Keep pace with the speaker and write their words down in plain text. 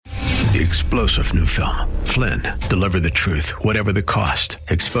the explosive new film, Flynn, Deliver the Truth, Whatever the Cost,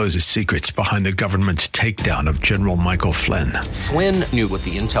 exposes secrets behind the government's takedown of General Michael Flynn. Flynn knew what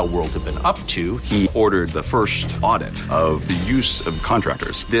the intel world had been up to. He ordered the first audit of the use of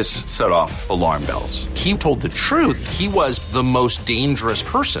contractors. This set off alarm bells. He told the truth. He was the most dangerous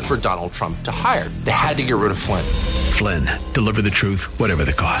person for Donald Trump to hire. They had to get rid of Flynn. Flynn, Deliver the Truth, Whatever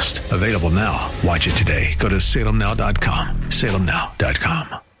the Cost. Available now. Watch it today. Go to salemnow.com.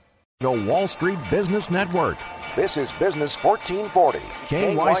 salemnow.com. The Wall Street Business Network. This is Business 1440.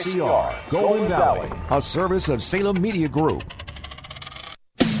 KYCR, Golden Valley, a service of Salem Media Group.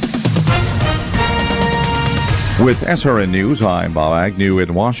 With SRN News, I'm Bob Agnew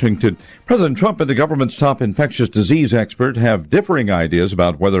in Washington. President Trump and the government's top infectious disease expert have differing ideas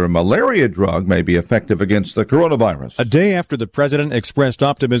about whether a malaria drug may be effective against the coronavirus. A day after the president expressed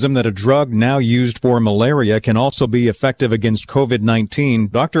optimism that a drug now used for malaria can also be effective against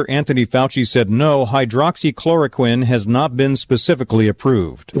COVID-19, Dr. Anthony Fauci said no, hydroxychloroquine has not been specifically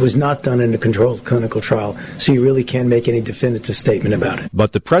approved. It was not done in a controlled clinical trial, so you really can't make any definitive statement about it.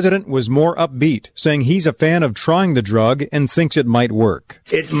 But the president was more upbeat, saying he's a fan of trying the drug and thinks it might work.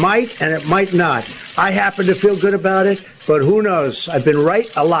 It might and it might not. I happen to feel good about it, but who knows? I've been right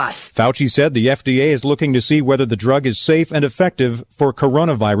a lot. Fauci said the FDA is looking to see whether the drug is safe and effective for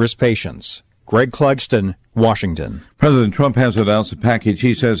coronavirus patients. Greg Clugston, Washington. President Trump has announced a package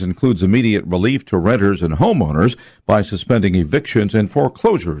he says includes immediate relief to renters and homeowners by suspending evictions and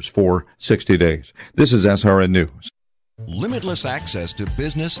foreclosures for 60 days. This is SRN News. Limitless access to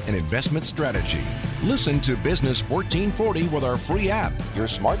business and investment strategy. Listen to Business 1440 with our free app, your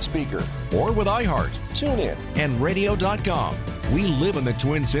smart speaker, or with iHeart, TuneIn, and Radio.com. We live in the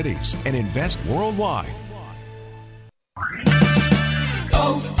Twin Cities and invest worldwide.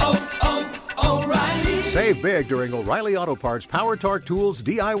 O'Reilly. Save big during O'Reilly Auto Parts Power Torque Tools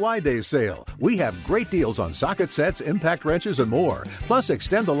DIY Day sale. We have great deals on socket sets, impact wrenches, and more. Plus,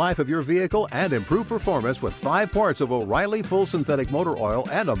 extend the life of your vehicle and improve performance with 5 parts of O'Reilly Full Synthetic Motor Oil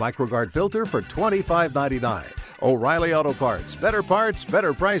and a MicroGuard filter for $25.99. O'Reilly Auto Parts. Better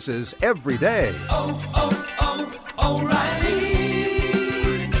prices every day.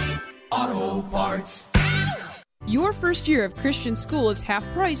 O'Reilly Auto Parts. Your first year of Christian school is half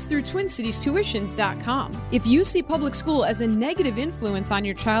price through TwinCitiesTuitions.com. If you see public school as a negative influence on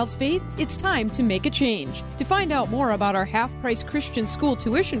your child's faith, it's time to make a change. To find out more about our half-price Christian school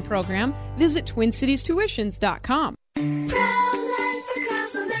tuition program, visit TwinCitiesTuitions.com.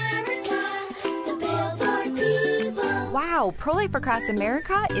 Wow, Pro-Life Across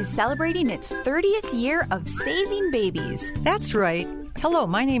America is celebrating its 30th year of saving babies. That's right. Hello,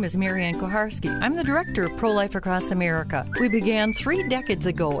 my name is Marianne Koharski. I'm the director of Pro-Life Across America. We began 3 decades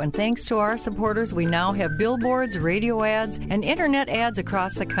ago, and thanks to our supporters, we now have billboards, radio ads, and internet ads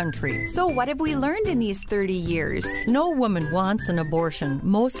across the country. So what have we learned in these 30 years? No woman wants an abortion.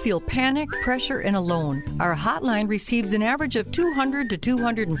 Most feel panic, pressure, and alone. Our hotline receives an average of 200 to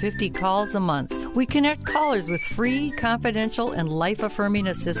 250 calls a month. We connect callers with free, confidential, and life-affirming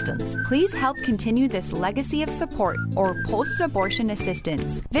assistance. Please help continue this legacy of support or post-abortion assistance.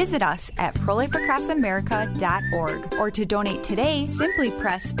 Visit us at prolifeacrossamerica.org, or to donate today, simply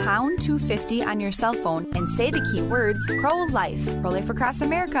press pound 250 on your cell phone and say the key words pro-life. Pro-Life Across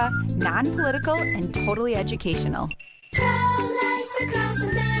America, non-political and totally educational. Pro-Life Across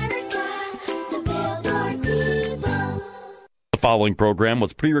America, the Billboard people. The following program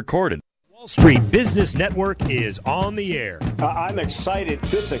was pre-recorded. Wall Street Business Network is on the air. I'm excited.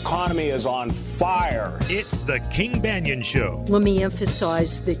 This economy is on fire. It's the King Banaian Show. Let me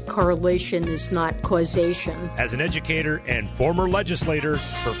emphasize that correlation is not causation. As an educator and former legislator,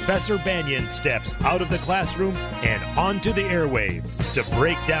 Professor Banaian steps out of the classroom and onto the airwaves to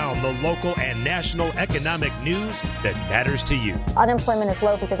break down the local and national economic news that matters to you. Unemployment is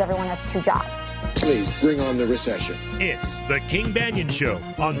low because everyone has 2 jobs. Please bring on the recession. It's the King Banaian Show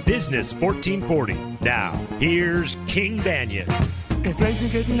on Business 1440. Now, here's King Banaian. Inflation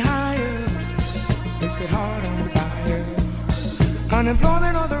getting higher, makes it hard on the buyer.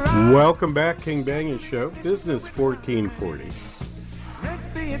 Unemployment on the rise. Welcome back, King Banaian Show, Business 1440.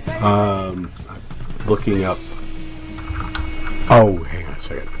 Looking up. Oh, hang on a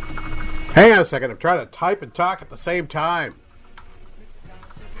second. Hang on a second. I'm trying to type and talk at the same time.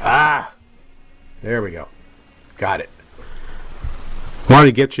 There we go. Got it. I want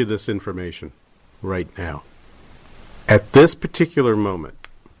to get you this information right now. At this particular moment,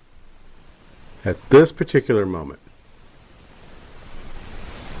 the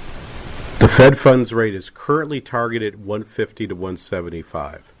Fed funds rate is currently targeted 150 to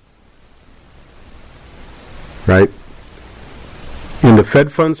 175. Right? In the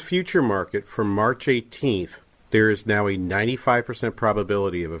Fed funds future market from March 18th, there is now a 95%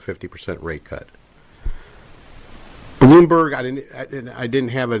 probability of a 50% rate cut. Bloomberg, I didn't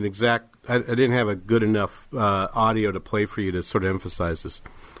have a good enough audio to play for you to sort of emphasize this.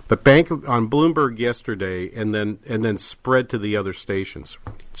 But on Bloomberg yesterday, and then spread to the other stations.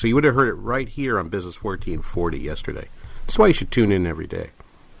 So you would have heard it right here on Business 1440 yesterday. That's why you should tune in every day.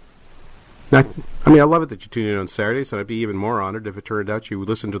 Now, I love it that you tune in on Saturdays, and I'd be even more honored if it turned out you would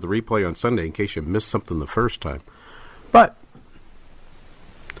listen to the replay on Sunday in case you missed something the first time. But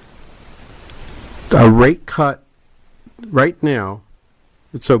a rate cut right now,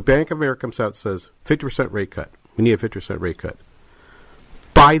 so Bank of America comes out and says 50% rate cut. We need a 50% rate cut.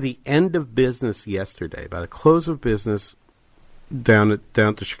 By the end of business yesterday, by the close of business down at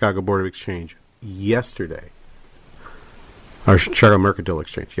the Chicago Board of Exchange yesterday, or Chicago Mercantile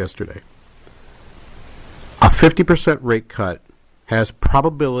Exchange yesterday, a 50% rate cut has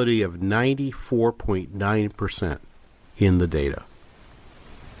probability of 94.9% in the data.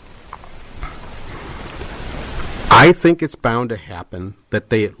 I think it's bound to happen that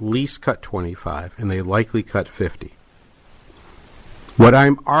they at least cut 25 and they likely cut 50. What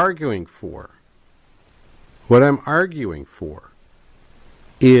I'm arguing for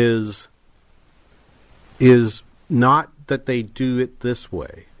is not that they do it this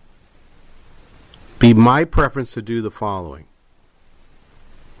way. Be my preference to do the following.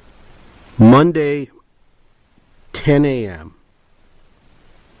 Monday, 10 a.m.,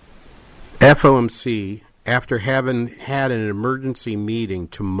 FOMC, after having had an emergency meeting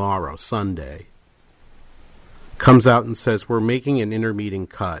tomorrow, Sunday, comes out and says we're making an intermeeting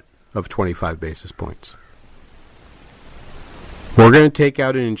cut of 25 basis points. We're going to take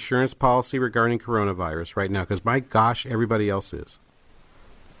out an insurance policy regarding coronavirus right now because, my gosh, everybody else is.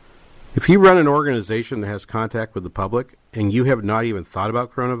 If you run an organization that has contact with the public and you have not even thought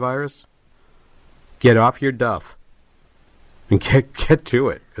about coronavirus, get off your duff and get to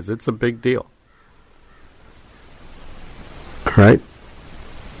it because it's a big deal. All right?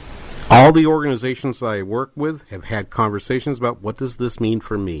 All the organizations that I work with have had conversations about what does this mean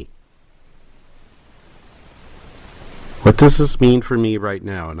for me? What does this mean for me right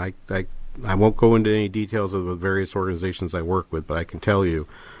now? And I won't go into any details of the various organizations I work with, but I can tell you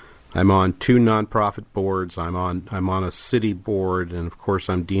I'm on 2 nonprofit boards. I'm on a city board, and of course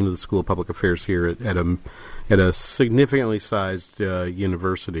I'm dean of the School of Public Affairs here at a significantly sized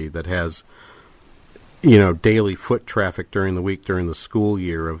university that has daily foot traffic during the week during the school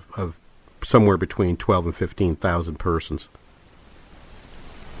year of somewhere between 12 and 15,000 persons,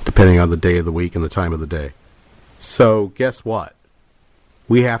 depending on the day of the week and the time of the day. So guess what?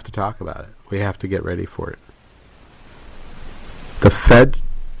 We have to talk about it. We have to get ready for it. The Fed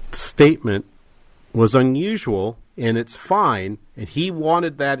statement was unusual, and it's fine, and he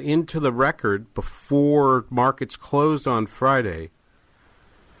wanted that into the record before markets closed on Friday.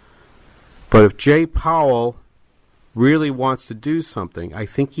 But if Jay Powell really wants to do something, I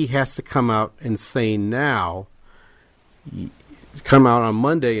think he has to come out and say now, come out on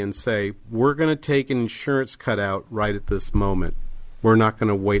Monday and say, we're going to take an insurance cutout right at this moment. We're not going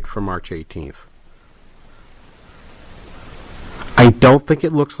to wait for March 18th. I don't think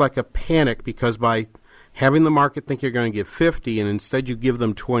it looks like a panic because by having the market think you're going to give 50 and instead you give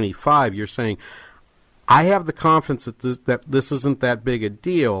them 25, you're saying, I have the confidence that this isn't that big a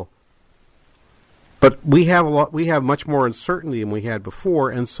deal, but we have much more uncertainty than we had before,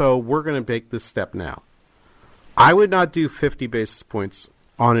 and so we're going to make this step now. I would not do 50 basis points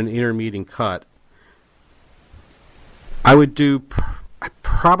on an intermeeting cut. I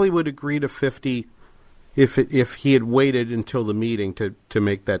probably would agree to 50 if he had waited until the meeting to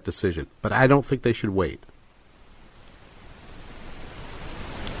make that decision. But I don't think they should wait.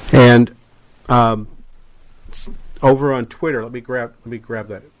 And over on Twitter, let me grab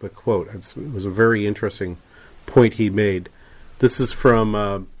the quote. It was a very interesting point he made. This is from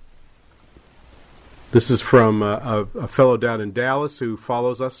a fellow down in Dallas who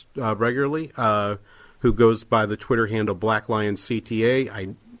follows us regularly, who goes by the Twitter handle Black Lion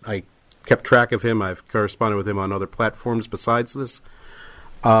CTA. I kept track of him. I've corresponded with him on other platforms besides this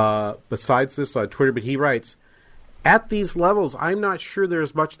on Twitter. But he writes, at these levels, I'm not sure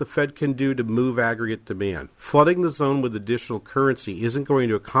there's much the Fed can do to move aggregate demand. Flooding the zone with additional currency isn't going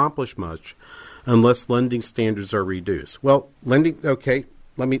to accomplish much unless lending standards are reduced. Well,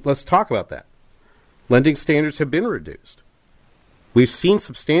 let's talk about that. Lending standards have been reduced. We've seen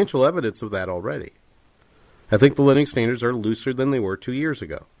substantial evidence of that already. I think the lending standards are looser than they were 2 years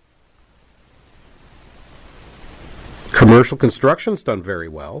ago. Commercial construction's done very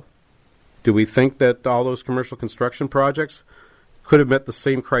well. Do we think that all those commercial construction projects could have met the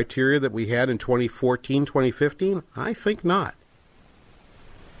same criteria that we had in 2014, 2015? I think not.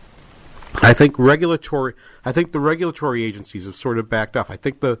 I think the regulatory agencies have sort of backed off. I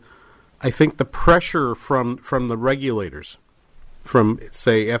think the pressure from the regulators, from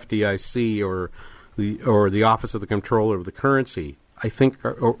say FDIC or the Office of the Comptroller of the Currency, I think,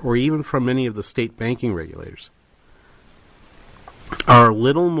 or even from many of the state banking regulators, are a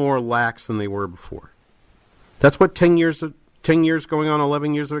little more lax than they were before. That's what 10 years going on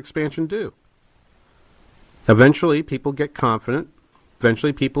 11 years of expansion do. Eventually, people get confident.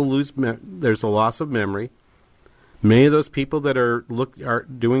 Eventually, people lose. There's a loss of memory. Many of those people that are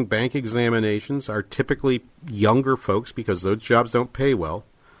doing bank examinations are typically younger folks because those jobs don't pay well.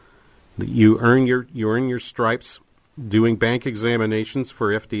 You earn your stripes doing bank examinations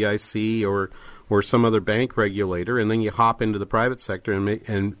for FDIC or some other bank regulator, and then you hop into the private sector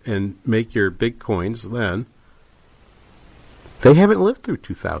and make your big coins. Then they haven't lived through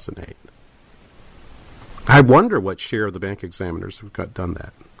 2008. I wonder what share of the bank examiners have done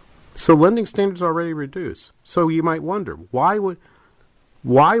that. So lending standards already reduced. So you might wonder, why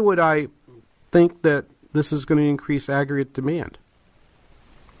would I think that this is going to increase aggregate demand?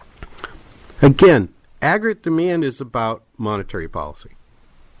 Again, aggregate demand is about monetary policy.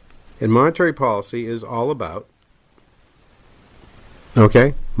 And monetary policy is all about,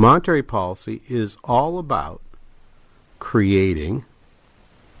 monetary policy is all about creating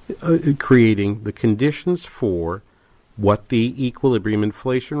the conditions for what the equilibrium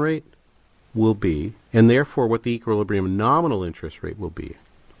inflation rate will be, and therefore what the equilibrium nominal interest rate will be.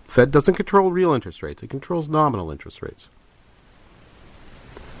 Fed doesn't control real interest rates, it controls nominal interest rates.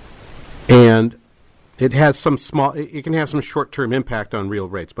 And it has it can have some short-term impact on real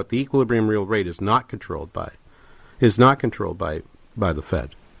rates, but the equilibrium real rate is not controlled by the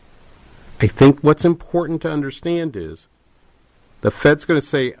Fed. I think what's important to understand is the Fed's going to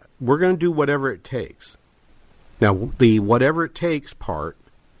say, we're going to do whatever it takes. Now, the whatever it takes part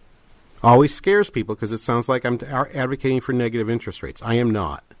always scares people because it sounds like I'm advocating for negative interest rates. I am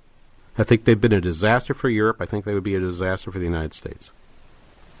not. I think they've been a disaster for Europe. I think they would be a disaster for the United States.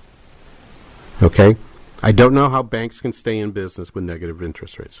 Okay? I don't know how banks can stay in business with negative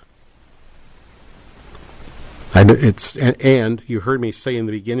interest rates. And you heard me say in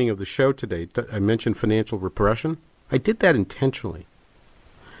the beginning of the show today, I mentioned financial repression. I did that intentionally.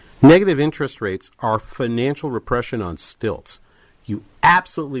 Negative interest rates are financial repression on stilts. You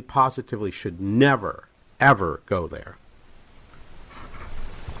absolutely positively should never, ever go there.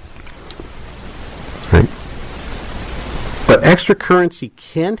 Right? But extra currency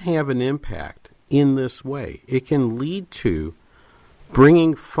can have an impact in this way. It can lead to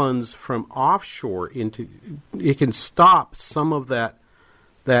bringing funds from offshore into. It can stop some of that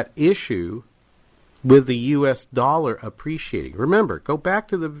issue with the U.S. dollar appreciating. Remember, go back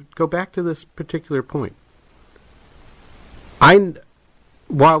to this particular point.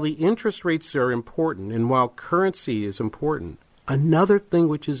 While the interest rates are important and while currency is important, another thing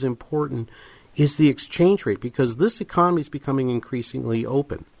which is important is the exchange rate, because this economy is becoming increasingly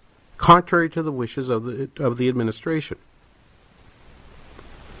open, contrary to the wishes of the administration.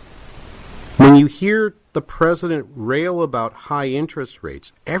 When you hear the president rail about high interest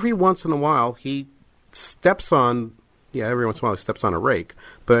rates, every once in a while he steps on a rake,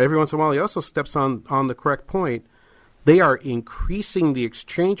 but every once in a while he also steps on the correct point. They are increasing the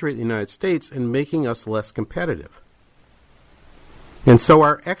exchange rate in the United States and making us less competitive. And so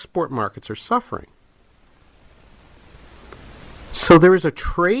our export markets are suffering. So there is a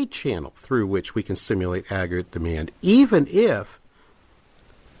trade channel through which we can stimulate aggregate demand, even if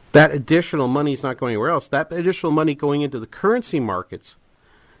that additional money is not going anywhere else. That additional money going into the currency markets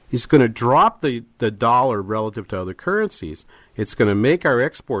is going to drop the dollar relative to other currencies. It's going to make our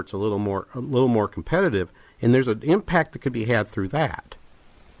exports a little more competitive, and there's an impact that could be had through that.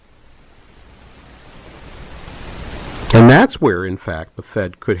 And that's where, in fact, the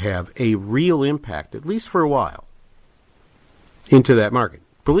Fed could have a real impact, at least for a while, into that market.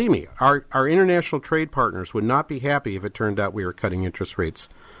 Believe me, our international trade partners would not be happy if it turned out we were cutting interest rates,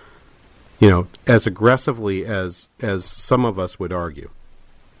 as aggressively as some of us would argue.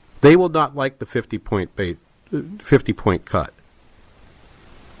 They will not like the 50-point cut,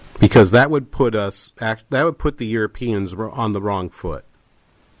 because that would put the Europeans on the wrong foot.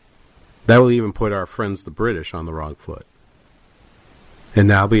 That will even put our friends the British on the wrong foot, and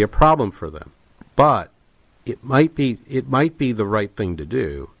that'll be a problem for them. But it might be the right thing to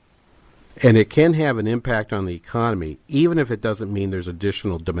do, and it can have an impact on the economy, even if it doesn't mean there's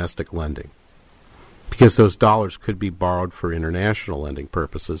additional domestic lending. because those dollars could be borrowed for international lending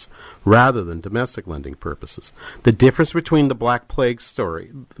purposes rather than domestic lending purposes. The difference between the Black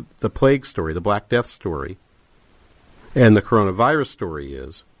story, the Black Death story, and the coronavirus story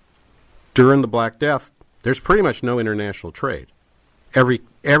is, during the Black Death, there's pretty much no international trade. Every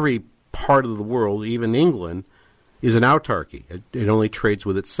part of the world, even England, is an autarky. It only trades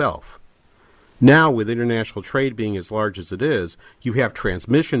with itself. Now, with international trade being as large as it is, you have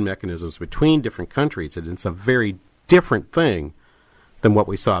transmission mechanisms between different countries, and it's a very different thing than what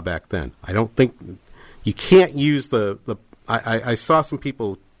we saw back then. I don't think you can't use I saw some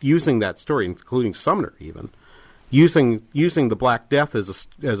people using that story, including Sumner even, using the Black Death as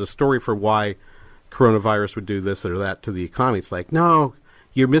a story for why coronavirus would do this or that to the economy. It's like, no,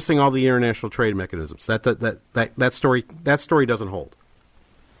 you're missing all the international trade mechanisms. That story doesn't hold.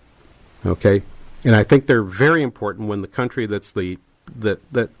 Okay, and I think they're very important when the country that's the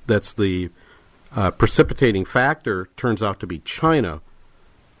precipitating factor turns out to be China,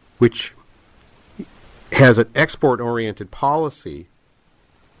 which has an export-oriented policy,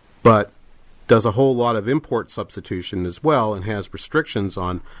 but does a whole lot of import substitution as well, and has restrictions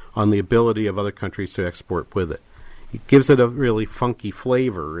on the ability of other countries to export with it. It gives it a really funky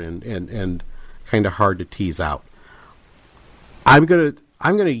flavor and kind of hard to tease out. I'm going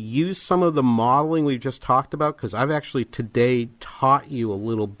to use some of the modeling we've just talked about, because I've actually today taught you a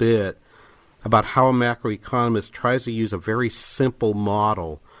little bit about how a macroeconomist tries to use a very simple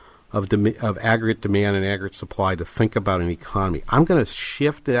model of aggregate demand and aggregate supply to think about an economy. I'm going to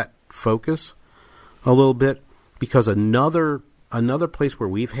shift that focus a little bit, because another place where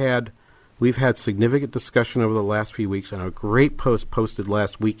we've had significant discussion over the last few weeks, and a great post posted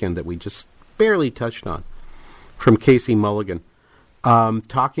last weekend that we just barely touched on from Casey Mulligan,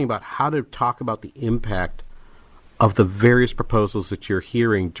 talking about how to talk about the impact of the various proposals that you're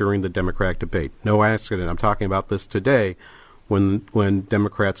hearing during the Democratic debate. No accident, I'm talking about this today when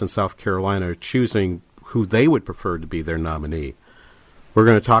Democrats in South Carolina are choosing who they would prefer to be their nominee. We're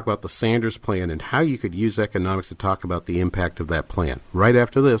going to talk about the Sanders plan and how you could use economics to talk about the impact of that plan. Right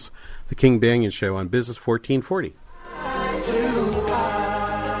after this, the King Banaian Show on Business 1440.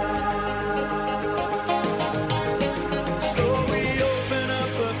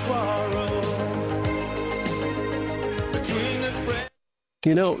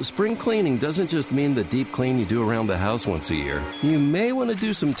 You know, spring cleaning doesn't just mean the deep clean you do around the house once a year. You may want to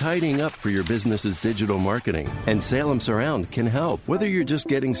do some tidying up for your business's digital marketing, and Salem Surround can help. Whether you're just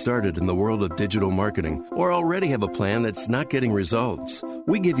getting started in the world of digital marketing or already have a plan that's not getting results,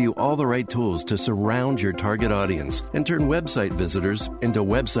 we give you all the right tools to surround your target audience and turn website visitors into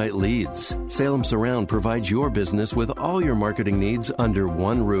website leads. Salem Surround provides your business with all your marketing needs under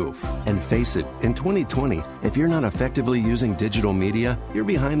one roof. And face it, in 2020, if you're not effectively using digital media, you're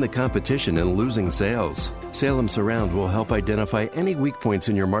behind the competition and losing sales. Salem Surround will help identify any weak points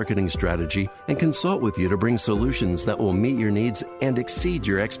in your marketing strategy and consult with you to bring solutions that will meet your needs and exceed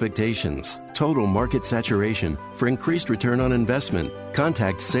your expectations. Total market saturation for increased return on investment.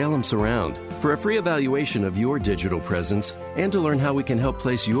 Contact Salem Surround for a free evaluation of your digital presence and to learn how we can help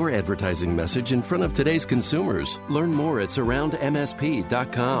place your advertising message in front of today's consumers. Learn more at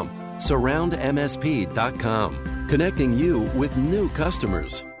surroundmsp.com. surroundmsp.com, connecting you with new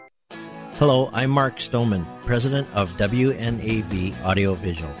customers. Hello, I'm Mark Stoneman, president of WNAV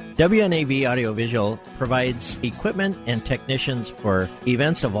Audiovisual. WNAV Audiovisual provides equipment and technicians for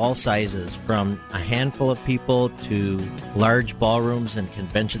events of all sizes, from a handful of people to large ballrooms and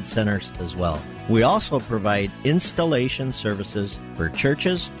convention centers as well. We also provide installation services for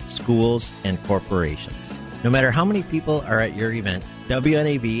churches, schools, and corporations. No matter how many people are at your event,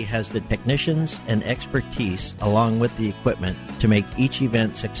 WNAV has the technicians and expertise along with the equipment to make each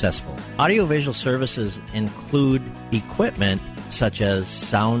event successful. Audiovisual services include equipment such as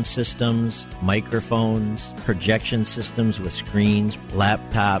sound systems, microphones, projection systems with screens,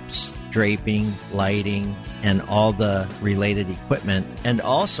 laptops, draping, lighting, and all the related equipment, and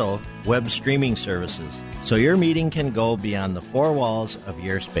also web streaming services, so your meeting can go beyond the four walls of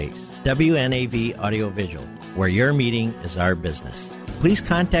your space. WNAV Audiovisual, where your meeting is our business. Please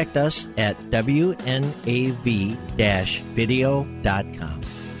contact us at wnav-video.com.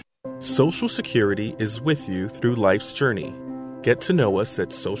 Social Security is with you through life's journey. Get to know us at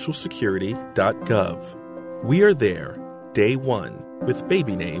socialsecurity.gov. We are there, day one, with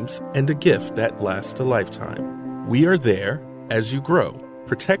baby names and a gift that lasts a lifetime. We are there as you grow,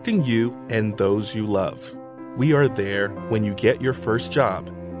 protecting you and those you love. We are there when you get your first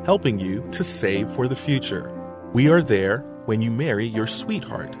job, helping you to save for the future. We are there when you marry your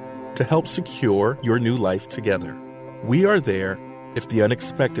sweetheart to help secure your new life together. We are there if the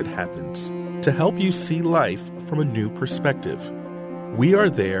unexpected happens. to help you see life from a new perspective. We are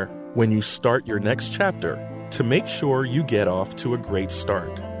there when you start your next chapter to make sure you get off to a great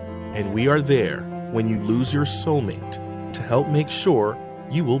start. And we are there when you lose your soulmate to help make sure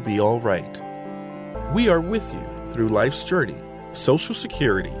you will be all right. We are with you through life's journey, Social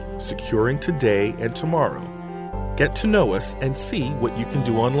Security, securing today and tomorrow. Get to know us and see what you can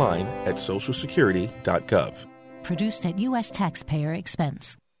do online at socialsecurity.gov. Produced at U.S. taxpayer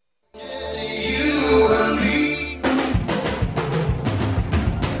expense. You and me.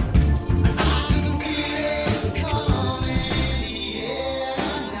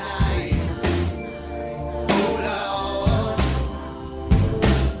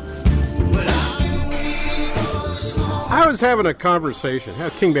 I was having a conversation.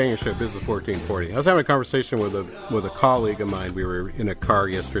 King Banaian Show, Business 1440. I was having a conversation with a colleague of mine. We were in a car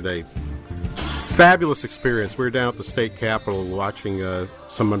yesterday. Fabulous experience. We were down at the state capitol watching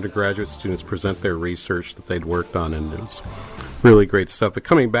some undergraduate students present their research that they'd worked on, and it was really great stuff. But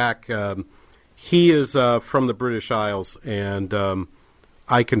coming back, he is from the British Isles, and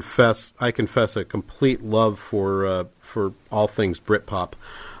I confess a complete love for all things Britpop,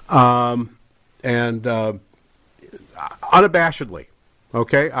 and unabashedly,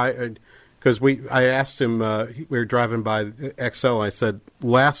 okay. Because I asked him. We were driving by XL. And I said,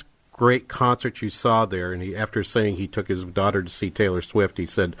 "Last great concert you saw there?" And after saying he took his daughter to see Taylor Swift, he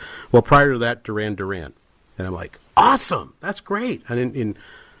said, "Well, prior to that, Duran Duran." And I'm like, "Awesome, that's great." And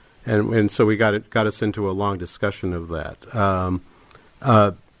so we got us into a long discussion of that.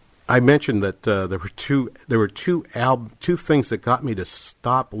 I mentioned that there were two things that got me to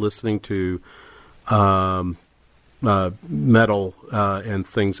stop listening to metal and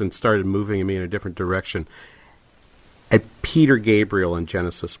things and started moving me in a different direction. And Peter Gabriel in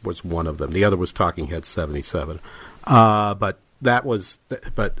Genesis was one of them. The other was Talking Heads 77. But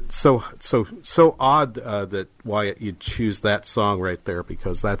so odd that Wyatt you'd choose that song right there,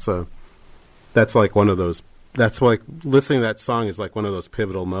 because that's like one of those. That's like listening to that song is like one of those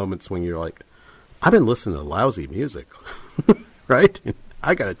pivotal moments when you're like, I've been listening to lousy music, right?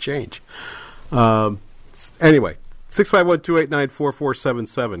 I got to change. Anyway,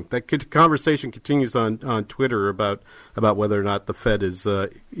 651-289-4477. That conversation continues on Twitter about whether or not the Fed is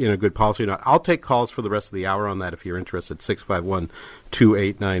in a good policy or not. I'll take calls for the rest of the hour on that if you're interested.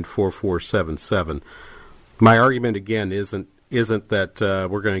 651-289-4477. My argument again isn't that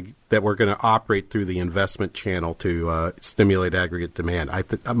we're going to operate through the investment channel to stimulate aggregate demand.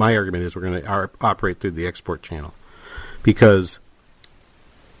 My argument is we're going to operate through the export channel, because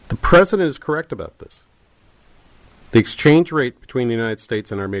the president is correct about this. The exchange rate between the United States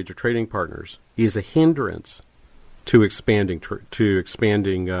and our major trading partners is a hindrance to expanding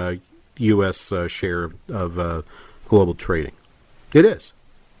U.S. share of global trading. It is.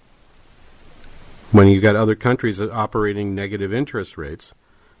 When you've got other countries operating negative interest rates,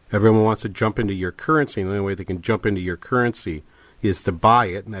 everyone wants to jump into your currency, and the only way they can jump into your currency is to buy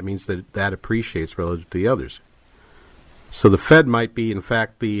it, and that means that appreciates relative to the others. So the Fed might be, in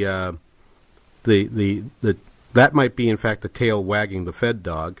fact, that might be, in fact, the tail wagging the Fed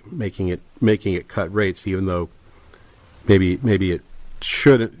dog, making it cut rates, even though maybe it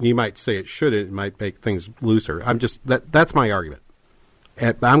shouldn't. You might say it shouldn't. It might make things looser. That's my argument.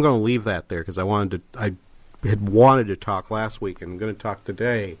 And I'm going to leave that there because I had wanted to talk last week, and I'm going to talk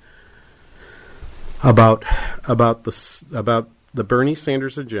today about the Bernie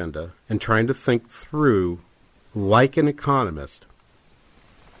Sanders agenda and trying to think through, like an economist,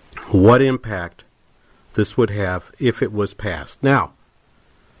 what impact this would have if it was passed. Now,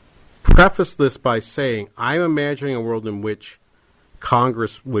 preface this by saying I'm imagining a world in which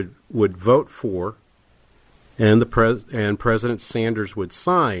Congress would vote for, and President Sanders would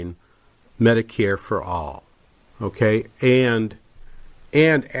sign Medicare for all, okay, and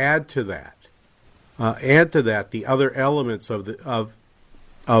add to that the other elements of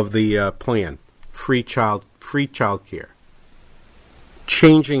the plan, free child care,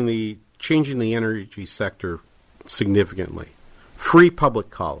 changing the energy sector significantly, free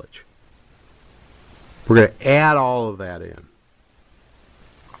public college. We're going to add all of that in.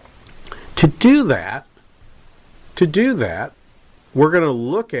 To do that, we're going to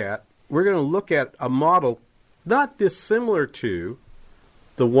look at a model not dissimilar to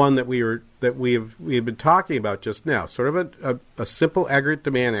the one that we've been talking about just now, sort of a simple aggregate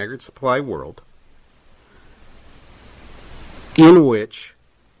demand, aggregate supply world, in which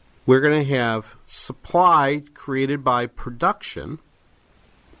we're going to have supply created by production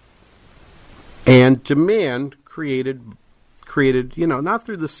and demand created, not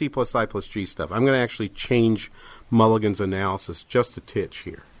through the C plus I plus G stuff. I'm going to actually change Mulligan's analysis just a titch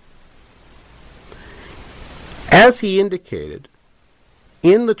here. As he indicated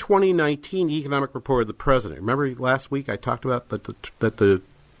in the 2019 economic report of the president, remember last week I talked about that the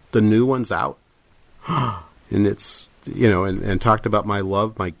new one's out, and it's and talked about my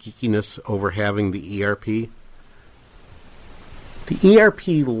geekiness over having the ERP. The ERP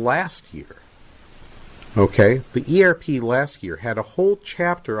last year, the ERP last year had a whole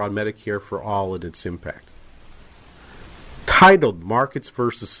chapter on Medicare for All and its impact, titled "Markets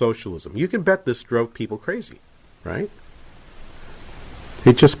versus Socialism." You can bet this drove people crazy, right?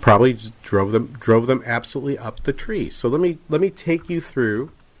 It just probably drove them absolutely up the tree. So let me take you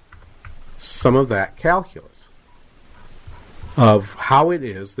through some of that calculus of how it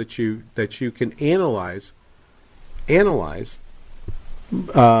is that you can analyze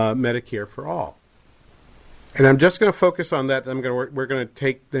Medicare for All. And I'm just going to focus on that. We're going to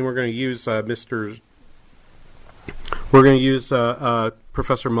use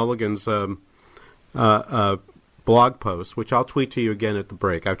Professor Mulligan's blog post, which I'll tweet to you again at the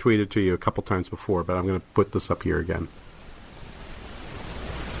break. I've tweeted to you a couple times before, but I'm going to put this up here again.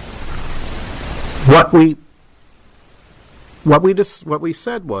 What we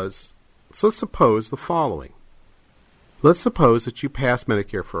said was, so let's suppose the following. Let's suppose that you pass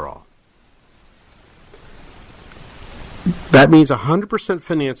Medicare for All. That means 100%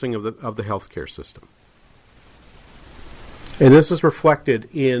 financing of the healthcare system. And this is reflected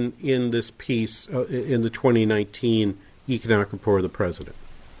in this piece in the 2019 economic report of the president.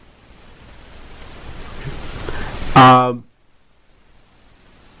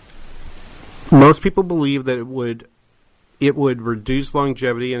 Most people believe that it would reduce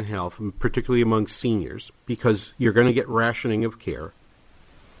longevity and health, particularly among seniors, because you're going to get rationing of care.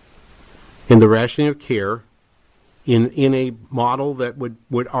 And the rationing of care in a model that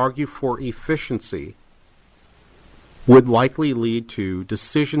would argue for efficiency would likely lead to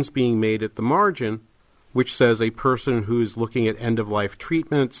decisions being made at the margin, which says a person who's looking at end-of-life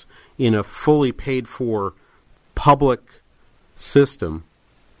treatments in a fully paid-for public system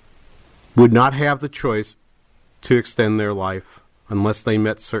would not have the choice to extend their life unless they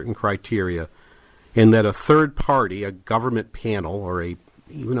met certain criteria, and that a third party, a government panel, or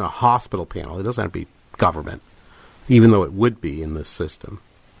even a hospital panel, it doesn't have to be government, even though it would be in this system,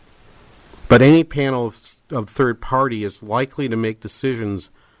 but any panel of third party is likely to make decisions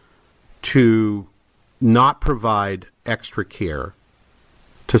to not provide extra care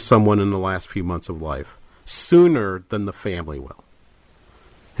to someone in the last few months of life sooner than the family will.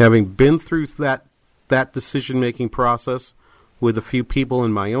 Having been through that decision-making process with a few people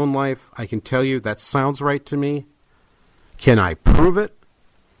in my own life, I can tell you that sounds right to me. Can I prove it?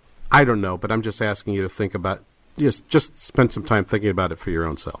 I don't know, but I'm just asking you to think about, just spend some time thinking about it for your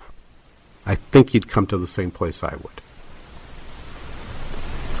own self. I think you'd come to the same place I would.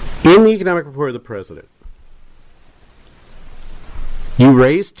 In the economic report of the president, you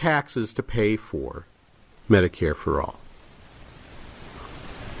raise taxes to pay for Medicare for All.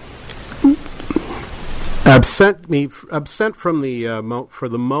 Absent from the for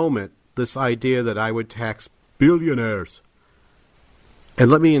the moment this idea that I would tax billionaires,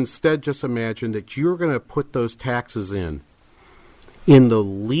 and let me instead just imagine that you're going to put those taxes in the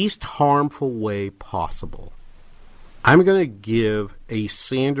least harmful way possible. I'm going to give a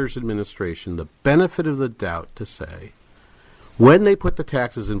Sanders administration the benefit of the doubt to say, when they put the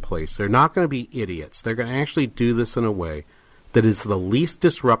taxes in place, they're not going to be idiots. They're going to actually do this in a way that is the least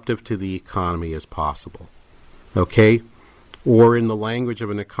disruptive to the economy as possible. Okay? Or in the language of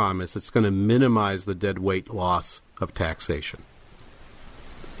an economist, it's going to minimize the deadweight loss of taxation.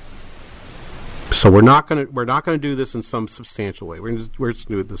 So we're not going to do this in some substantial way. We're just going to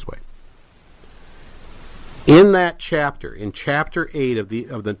do it this way. In that chapter, in Chapter 8 of the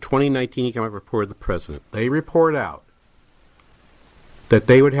 2019 Economic Report of the President, they report out that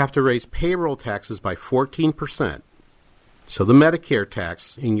they would have to raise payroll taxes by 14%. So the Medicare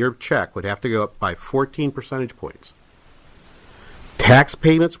tax in your check would have to go up by 14 percentage points. Tax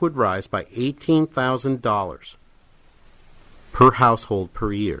payments would rise by $18,000 per household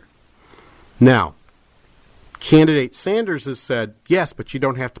per year. Now, candidate Sanders has said, yes, but you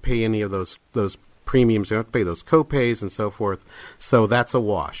don't have to pay any of those premiums. You don't have to pay those co-pays and so forth. So that's a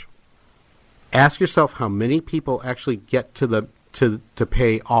wash. Ask yourself how many people actually get to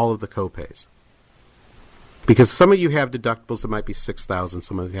pay all of the co-pays. Because some of you have deductibles that might be $6,000.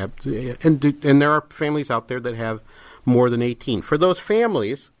 Some of you have, and there are families out there that have more than 18. For those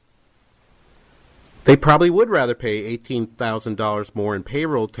families, they probably would rather pay $18,000 more in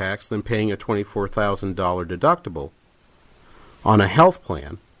payroll tax than paying a $24,000 deductible on a health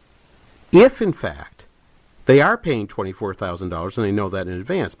plan, if, in fact, they are paying $24,000 and they know that in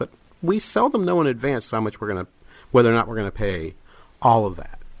advance. But we seldom know in advance how much we're going to whether or not we're going to pay all of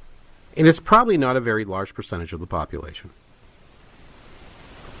that. And it's probably not a very large percentage of the population.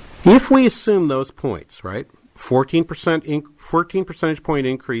 If we assume those points, right, 14 percentage point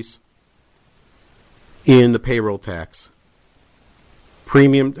increase in the payroll tax,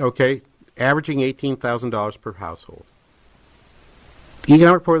 premium, okay, averaging $18,000 per household. The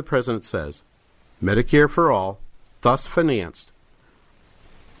Economic Report of the President says Medicare for all, thus financed,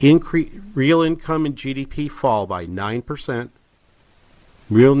 real income and GDP fall by 9%,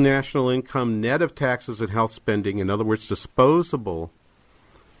 real national income net of taxes and health spending, in other words, disposable,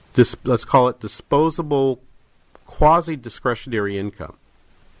 let's call it disposable quasi-discretionary income,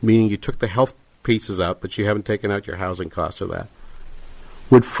 meaning you took the health pieces out, but you haven't taken out your housing cost of that,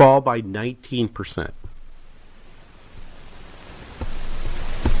 would fall by 19%.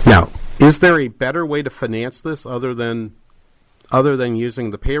 Now, is there a better way to finance this other than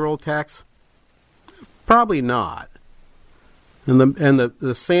using the payroll tax? Probably not. And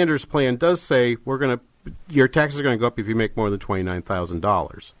the Sanders plan does say your taxes are going to go up if you make more than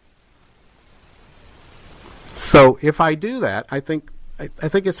 $29,000. So if I do that, I think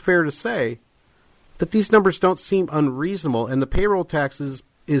it's fair to say that these numbers don't seem unreasonable, and the payroll tax is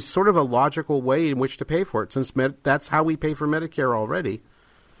sort of a logical way in which to pay for it, since that's how we pay for Medicare already.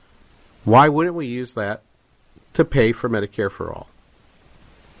 Why wouldn't we use that to pay for Medicare for all?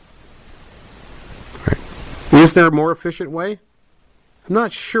 Right. Is there a more efficient way? I'm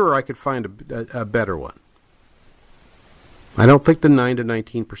not sure I could find a better one. I don't think the 9 to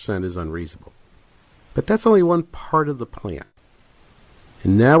 19% is unreasonable. But that's only one part of the plan.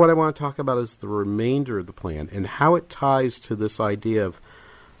 And now what I want to talk about is the remainder of the plan and how it ties to this idea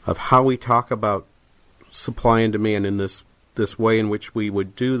of how we talk about supply and demand in this way in which we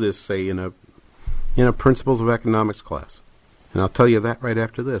would do this, say, in a Principles of Economics class. And I'll tell you that right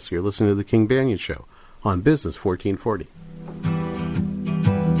after this. You're listening to The King Banaian Show on Business 1440.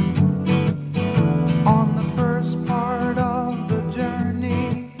 On the first part of the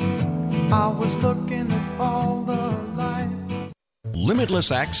journey, I was looking at all the life.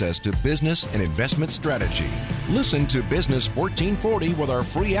 Limitless access to business and investment strategy. Listen to Business 1440 with our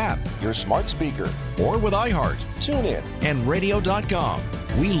free app, your smart speaker, or with iHeart, TuneIn, and Radio.com.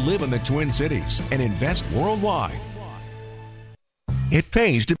 We live in the Twin Cities and invest worldwide. It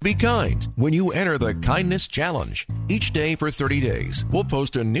pays to be kind when you enter the Kindness Challenge. Each day for 30 days, we'll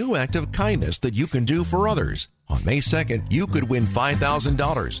post a new act of kindness that you can do for others. On May 2nd, you could win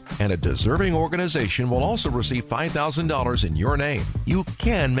 $5,000, and a deserving organization will also receive $5,000 in your name. You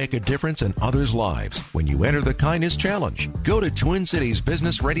can make a difference in others' lives when you enter the Kindness Challenge. Go to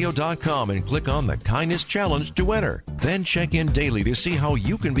TwinCitiesBusinessRadio.com and click on the Kindness Challenge to enter. Then check in daily to see how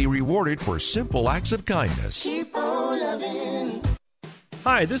you can be rewarded for simple acts of kindness. Keep on loving.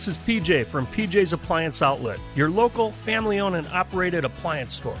 Hi, this is PJ from PJ's Appliance Outlet, your local family-owned and operated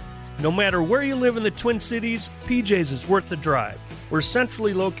appliance store. No matter where you live in the Twin Cities, PJ's is worth the drive. We're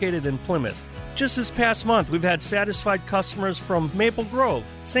centrally located in Plymouth. Just this past month, we've had satisfied customers from Maple Grove,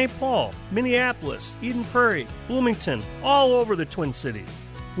 St. Paul, Minneapolis, Eden Prairie, Bloomington, all over the Twin Cities.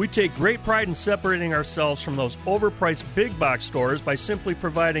 We take great pride in separating ourselves from those overpriced big box stores by simply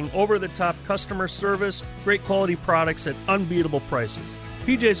providing over-the-top customer service, great quality products at unbeatable prices.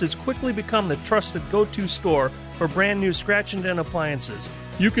 PJ's has quickly become the trusted go-to store for brand new scratch and dent appliances.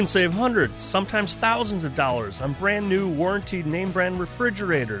 You can save hundreds, sometimes thousands of dollars on brand new warranted name brand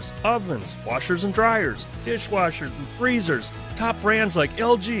refrigerators, ovens, washers and dryers, dishwashers and freezers, top brands like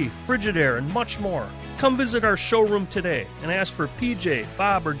LG, Frigidaire, and much more. Come visit our showroom today and ask for PJ,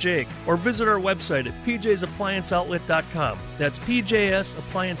 Bob, or Jake, or visit our website at pjsapplianceoutlet.com. That's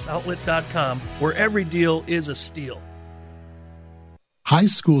pjsapplianceoutlet.com, where every deal is a steal. High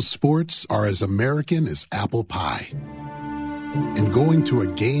school sports are as American as apple pie. And going to a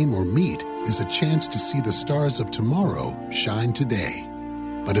game or meet is a chance to see the stars of tomorrow shine today.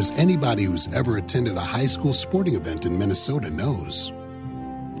 But as anybody who's ever attended a high school sporting event in Minnesota knows,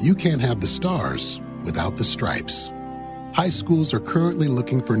 you can't have the stars without the stripes. High schools are currently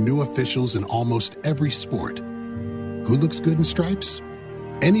looking for new officials in almost every sport. Who looks good in stripes?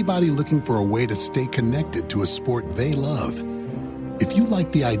 Anybody looking for a way to stay connected to a sport they love. If you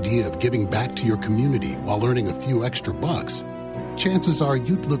like the idea of giving back to your community while earning a few extra bucks, chances are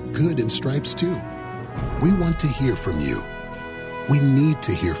you'd look good in stripes too. We want to hear from you. We need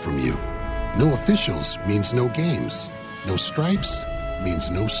to hear from you. No officials means no games. No stripes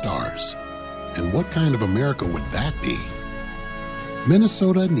means no stars. And what kind of America would that be?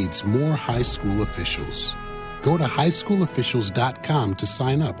 Minnesota needs more high school officials. Go to highschoolofficials.com to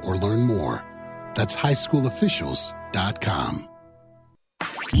sign up or learn more. That's highschoolofficials.com.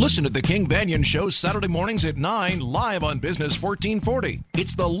 Listen to the King Banaian Show Saturday mornings at 9, live on Business 1440.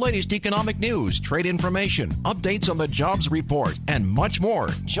 It's the latest economic news, trade information, updates on the jobs report, and much more.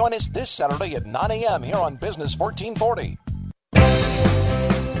 Join us this Saturday at 9 a.m. here on Business 1440.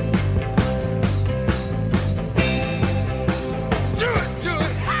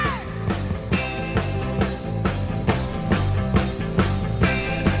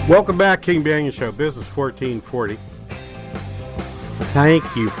 Welcome back, King Banaian Show, Business 1440.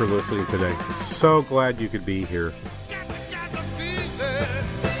 Thank you for listening today. So glad you could be here.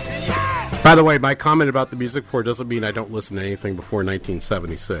 By the way, my comment about the music before doesn't mean I don't listen to anything before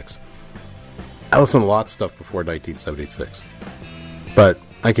 1976. I listen to a lot of stuff before 1976. But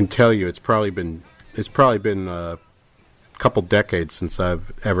I can tell you it's probably been a couple decades since I've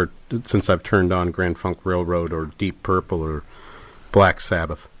turned on Grand Funk Railroad or Deep Purple or Black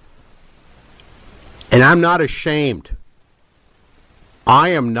Sabbath. And I'm not ashamed. I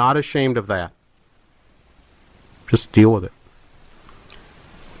am not ashamed of that. Just deal with it.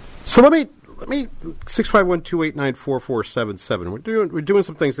 So let me 651-289-4477. We're doing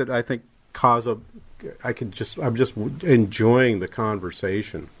some things that I think I'm just enjoying the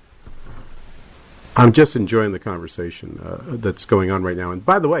conversation. I'm just enjoying the conversation that's going on right now. And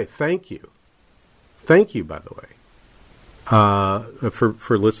by the way, thank you. Thank you, by the way,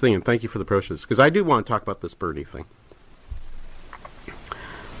 for listening, and thank you for the process, because I do want to talk about this Bernie thing.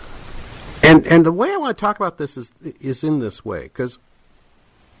 And the way I want to talk about this is in this way, because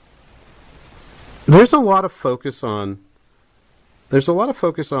there's a lot of focus on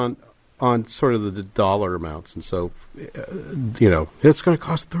sort of the dollar amounts, and so it's going to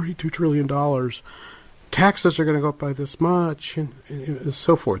cost $32 trillion. Taxes are going to go up by this much, and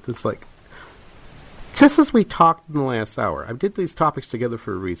so forth. It's like, just as we talked in the last hour, I did these topics together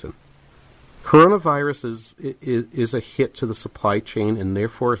for a reason. Coronavirus is a hit to the supply chain and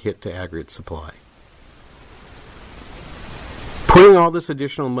therefore a hit to aggregate supply. Putting all this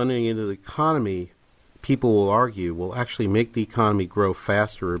additional money into the economy, people will argue, will actually make the economy grow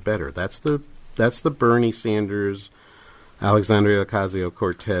faster or better. That's the Bernie Sanders, Alexandria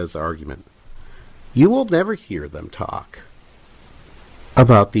Ocasio-Cortez argument. You will never hear them talk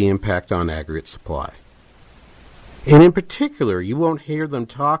about the impact on aggregate supply. And in particular, you won't hear them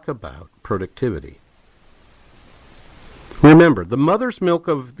talk about productivity. Remember, the mother's milk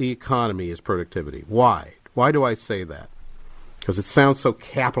of the economy is productivity. Why? Why do I say that? Because it sounds so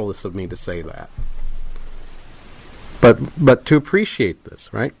capitalist of me to say that. But to appreciate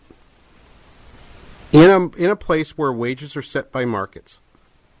this, right? In a place where wages are set by markets,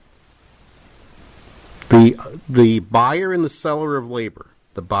 the buyer and the seller of labor,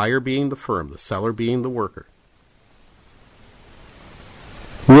 the buyer being the firm, the seller being the worker,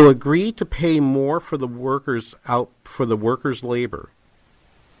 will agree to pay more for the worker's labor,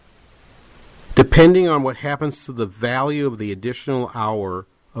 depending on what happens to the value of the additional hour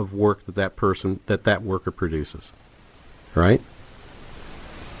of work that worker produces. Right?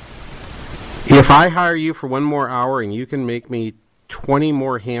 If I hire you for one more hour and you can make me 20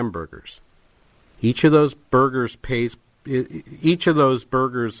 more hamburgers, each of those burgers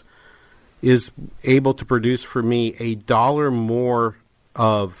is able to produce for me $1 more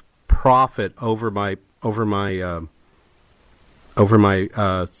of profit over my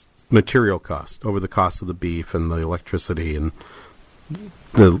material cost, over the cost of the beef and the electricity and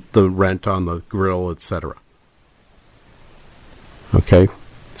the rent on the grill, etc. Okay,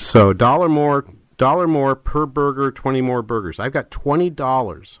 so $1 more per burger, 20 more burgers. I've got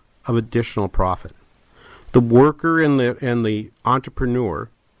 $20 of additional profit. The worker and the entrepreneur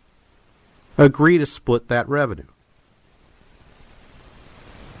agree to split that revenue.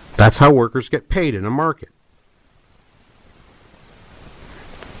 That's how workers get paid in a market.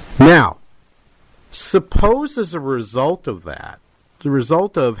 Now, suppose as a result of that, the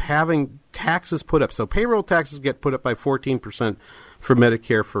result of having taxes put up, so payroll taxes get put up by 14% for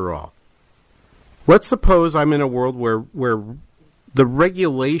Medicare for all. Let's suppose I'm in a world where the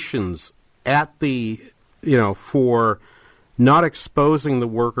regulations at for not exposing the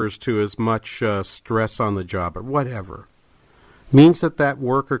workers to as much stress on the job or whatever means that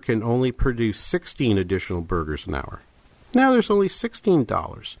worker can only produce 16 additional burgers an hour. Now there's only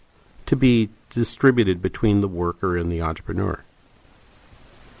 $16 to be distributed between the worker and the entrepreneur.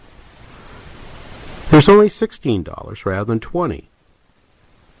 There's only $16 rather than 20.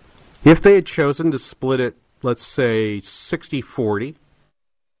 If they had chosen to split it, let's say 60-40,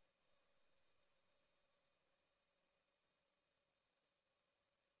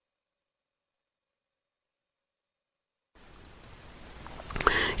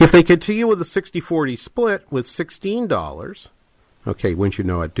 if they continue with a 60-40 split with $16, Okay, wouldn't you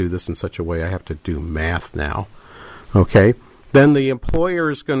know I'd do this in such a way I have to do math now. Okay, then the employer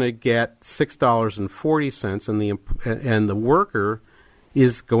is going to get $6.40, and the worker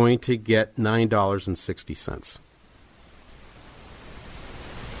is going to get $9.60.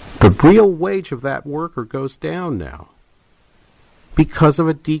 The real wage of that worker goes down now because of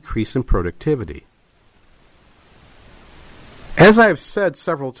a decrease in productivity. As I have said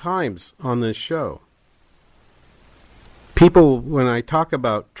several times on this show, people, when I talk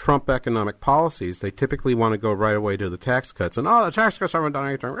about Trump economic policies, they typically want to go right away to the tax cuts. And, the tax cuts haven't done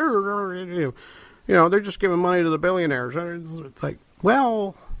anything. You know, they're just giving money to the billionaires. It's like,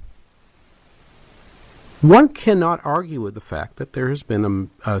 well, one cannot argue with the fact that there has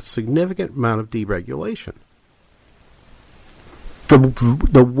been a significant amount of deregulation.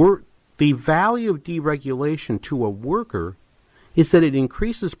 The value of deregulation to a worker is that it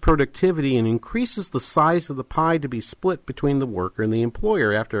increases productivity and increases the size of the pie to be split between the worker and the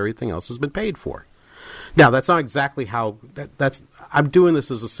employer after everything else has been paid for. Now, that's not exactly how I'm doing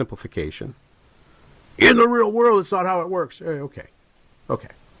this as a simplification. In the real world, it's not how it works. Okay.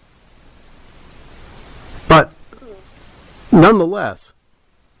 But nonetheless,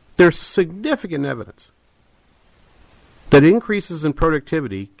 there's significant evidence that increases in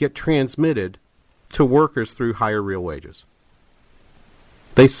productivity get transmitted to workers through higher real wages.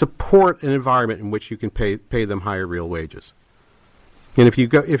 They support an environment in which you can pay them higher real wages. And if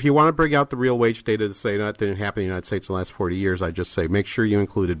you want to bring out the real wage data to say that didn't happen in the United States in the last 40 years, I just say make sure you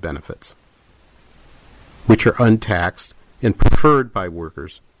included benefits, which are untaxed and preferred by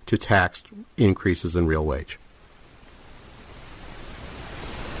workers to taxed increases in real wage.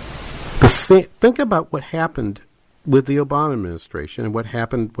 Think about what happened with the Obama administration and what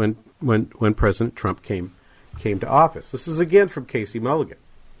happened when President Trump came to office. This is again from Casey Mulligan.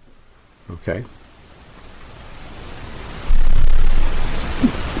 Okay.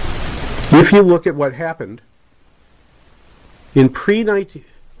 If you look at what happened in CEA,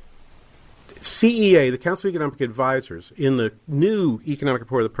 the Council of Economic Advisors, in the new economic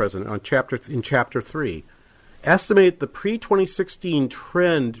report of the president in chapter 3, estimated the pre-2016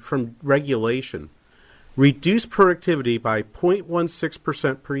 trend from regulation reduced productivity by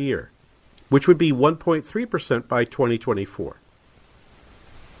 0.16% per year, which would be 1.3% by 2024.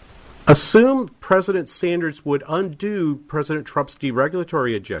 Assume President Sanders would undo President Trump's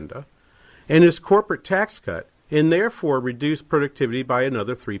deregulatory agenda and his corporate tax cut, and therefore reduce productivity by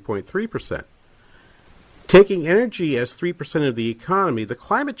another 3.3%. Taking energy as 3% of the economy, the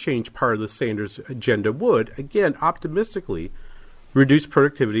climate change part of the Sanders agenda would, again, optimistically, reduce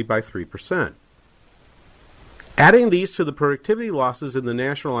productivity by 3%. Adding these to the productivity losses in the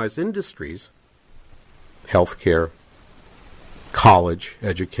nationalized industries, healthcare, college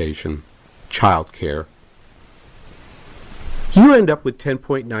education, childcare, you end up with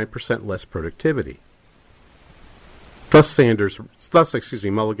 10.9% less productivity. Thus,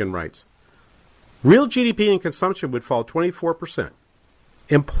 Mulligan writes, real GDP and consumption would fall 24%.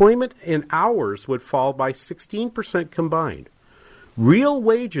 Employment and hours would fall by 16% combined. Real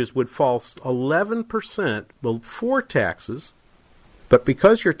wages would fall 11% before taxes, but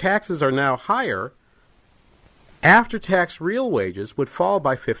because your taxes are now higher, after-tax real wages would fall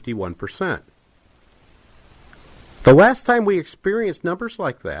by 51%. The last time we experienced numbers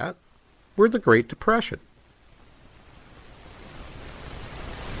like that were the Great Depression.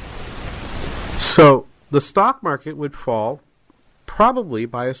 So the stock market would fall probably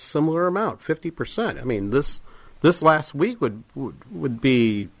by a similar amount, 50%. I mean, this last week would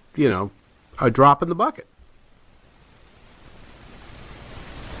be, a drop in the bucket.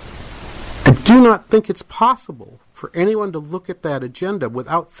 I do not think it's possible for anyone to look at that agenda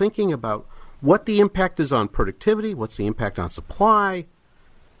without thinking about what the impact is on productivity, what's the impact on supply,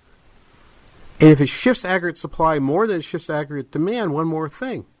 and if it shifts aggregate supply more than it shifts aggregate demand, one more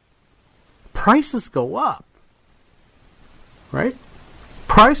thing. Prices go up, right?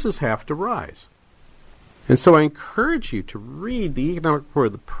 Prices have to rise. And so I encourage you to read the economic report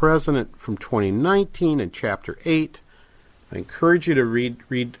of the president from 2019 in Chapter 8. I encourage you to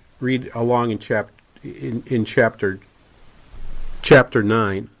read along in chapter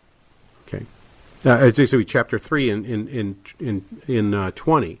 9. Okay, Chapter 3 in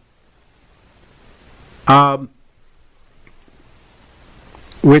 20.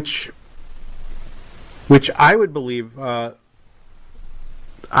 Which I would believe.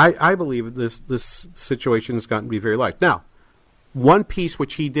 I believe this situation has gotten to be very light. Now, one piece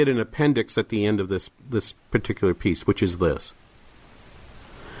which he did an appendix at the end of this particular piece, which is this.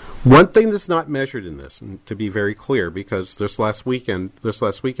 One thing that's not measured in this, and to be very clear, because this last weekend we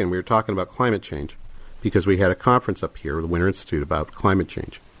were talking about climate change, because we had a conference up here, the Winter Institute, about climate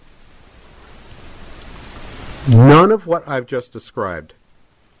change. None of what I've just described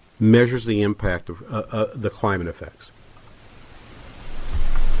measures the impact of the climate effects.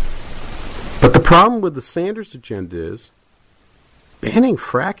 But the problem with the Sanders agenda is banning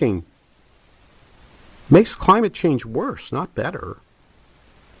fracking makes climate change worse, not better.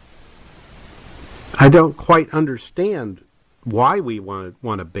 I don't quite understand why we want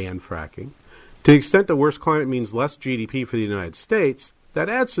to ban fracking. To the extent that worse climate means less GDP for the United States, that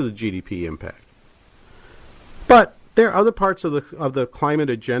adds to the GDP impact. But there are other parts of the climate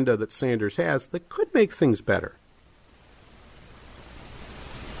agenda that Sanders has that could make things better.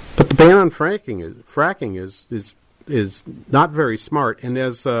 But the ban on fracking is not very smart. And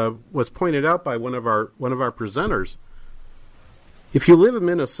as was pointed out by one of our presenters, if you live in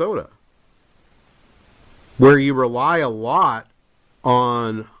Minnesota, where you rely a lot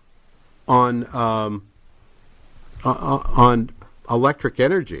on electric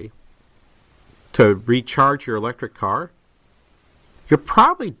energy to recharge your electric car, you're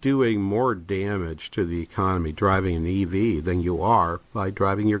probably doing more damage to the economy driving an EV than you are by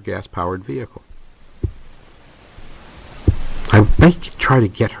driving your gas-powered vehicle. I may try to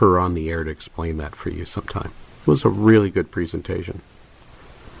get her on the air to explain that for you sometime. It was a really good presentation.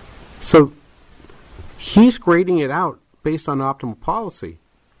 So he's grading it out based on optimal policy,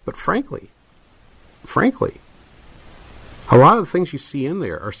 but frankly, a lot of the things you see in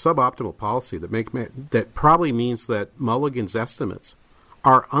there are suboptimal policy that probably means that Mulligan's estimates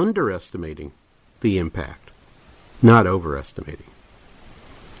are underestimating the impact, not overestimating.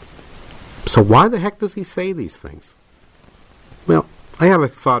 So why the heck does he say these things? Well, I have a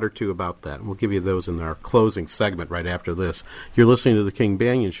thought or two about that, and we'll give you those in our closing segment right after this. You're listening to The King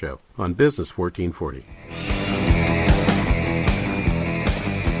Banaian Show on Business 1440.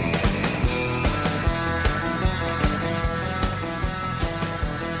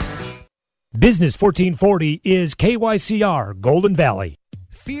 Business 1440 is KYCR Golden Valley.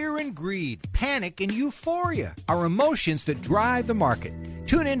 Fear and greed, panic and euphoria are emotions that drive the market.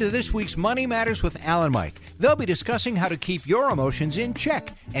 Tune into this week's Money Matters with Alan Mike. They'll be discussing how to keep your emotions in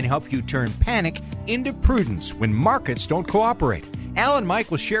check and help you turn panic into prudence when markets don't cooperate. Alan Mike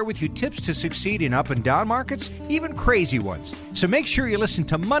will share with you tips to succeed in up and down markets, even crazy ones. So make sure you listen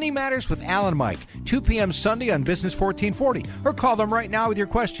to Money Matters with Alan Mike, 2 p.m. Sunday on Business 1440, or call them right now with your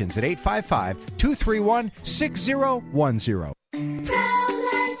questions at 855-231-6010.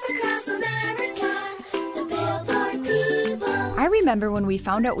 I remember when we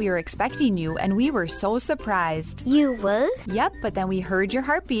found out we were expecting you, and we were so surprised. You were? Yep, but then we heard your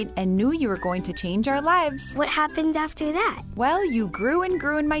heartbeat and knew you were going to change our lives. What happened after that? Well, you grew and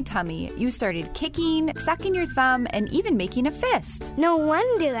grew in my tummy. You started kicking, sucking your thumb, and even making a fist. No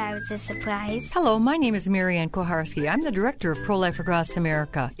wonder I was a surprise. Hello, my name is Marianne Koharski. I'm the director of Pro-Life Across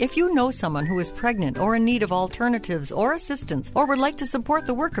America. If you know someone who is pregnant or in need of alternatives or assistance or would like to support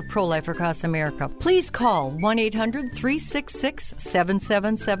the work of Pro-Life Across America, please call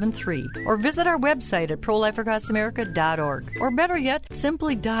 1-800-366-7773 or visit our website at prolifeacrossamerica.org. Or better yet,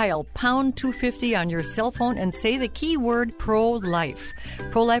 simply dial pound 250 on your cell phone and say the keyword pro-life.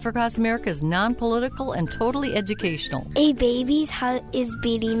 Pro-Life Across America is non-political and totally educational. A baby's heart is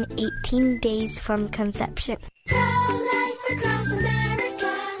beating 18 days from conception. Pro-Life Across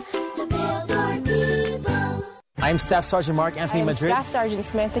America, the Billboard people. I'm Staff Sergeant Mark Anthony Madrid. Staff Sergeant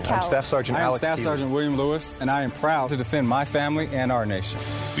Samantha Cowell. I'm Staff Sergeant Alex Staff Sergeant William Lewis, and I am proud to defend my family and our nation.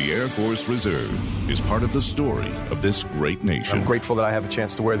 The Air Force Reserve is part of the story of this great nation. I'm grateful that I have a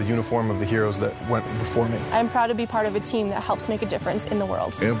chance to wear the uniform of the heroes that went before me. I'm proud to be part of a team that helps make a difference in the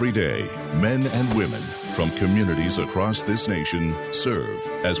world. Every day, men and women from communities across this nation serve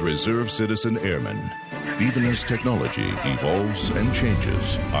as reserve citizen airmen. Even as technology evolves and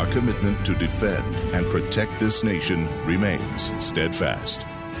changes, our commitment to defend and protect this nation remains steadfast.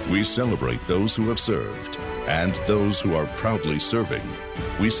 We celebrate those who have served and those who are proudly serving.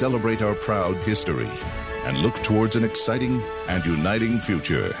 We celebrate our proud history and look towards an exciting and uniting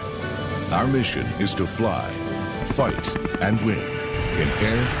future. Our mission is to fly, fight, and win in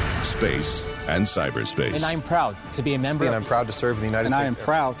air, space, and cyberspace. And I'm proud to be a member. And I'm proud to serve in the United States. And I am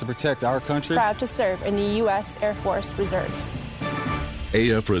proud to protect our country. Proud to serve in the U.S. Air Force Reserve.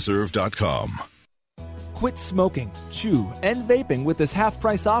 AFReserve.com. Quit smoking, chew, and vaping with this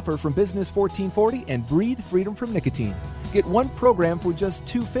half-price offer from Business 1440 and breathe freedom from nicotine. Get one program for just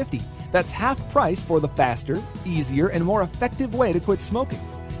 $250. That's half price for the faster, easier, and more effective way to quit smoking.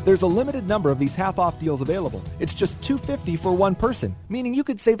 There's a limited number of these half-off deals available. It's just $250 for one person, meaning you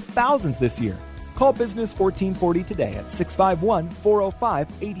could save thousands this year. Call Business 1440 today at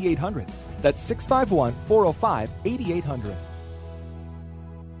 651-405-8800. That's 651-405-8800.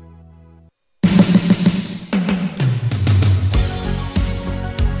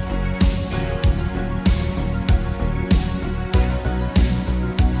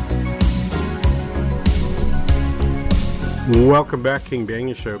 Welcome back, King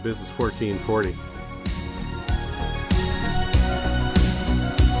Banaian Show, Business 1440.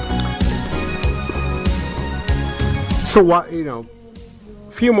 So, what, a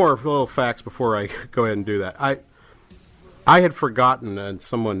few more little facts before I go ahead and do that. I had forgotten, and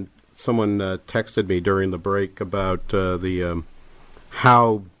someone texted me during the break about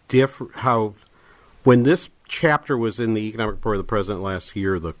how when this chapter was in the Economic Report of the President last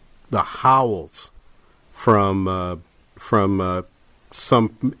year, the howls from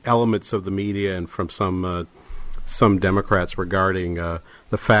some elements of the media and from some Democrats regarding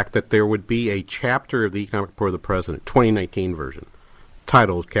the fact that there would be a chapter of the Economic Report of the President, 2019 version,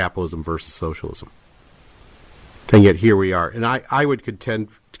 titled Capitalism versus Socialism. And yet here we are. And I would contend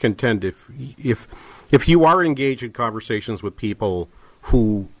if you are engaged in conversations with people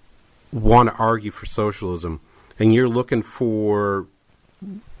who want to argue for socialism and you're looking for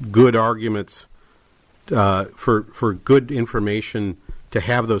good arguments, for good information to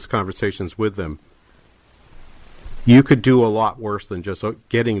have those conversations with them, you could do a lot worse than just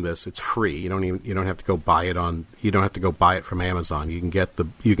getting this. It's free. You don't have to go buy it you don't have to go buy it from Amazon. You can get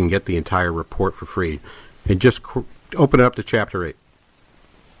the entire report for free, and just open it up to Chapter 8.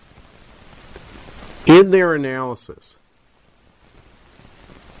 In their analysis,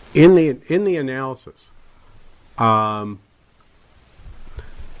 in the analysis,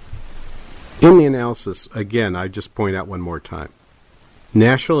 again, I just point out one more time: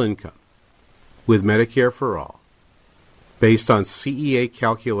 national income with Medicare for all, based on CEA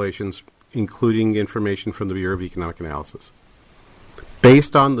calculations, including information from the Bureau of Economic Analysis,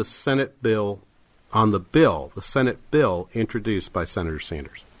 based on the Senate bill, the Senate bill introduced by Senator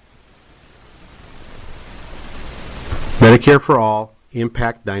Sanders. Medicare for all,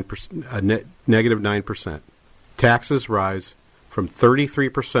 impact 9%, negative 9%. Taxes rise from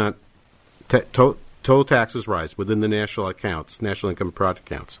 33%. Total taxes rise within the national accounts, national income product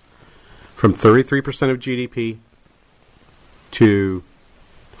accounts, from 33% of GDP to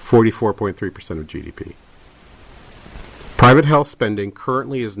 44.3% of GDP. Private health spending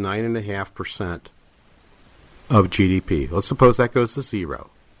currently is 9.5% of GDP. Let's suppose that goes to zero,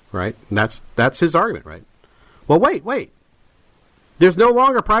 right? And that's his argument, right? Well, wait. There's no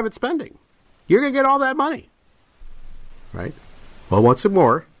longer private spending. You're going to get all that money, right? Well, once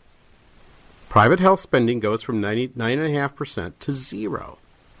more, private health spending goes from 9.5% to zero.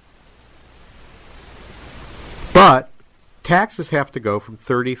 But taxes have to go from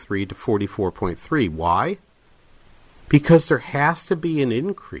 33 to 44.3. Why? Because there has to be an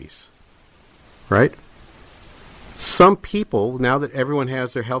increase, right? Some people, now that everyone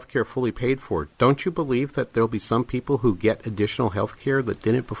has their health care fully paid for, don't you believe that there'll be some people who get additional health care that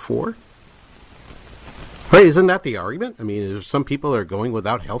didn't before? Right, isn't that the argument? I mean, there's some people that are going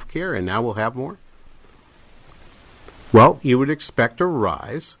without health care and now we'll have more? Well, you would expect a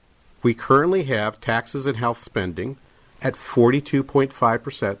rise. We currently have taxes and health spending at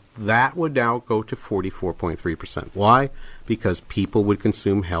 42.5%. That would now go to 44.3%. Why? Because people would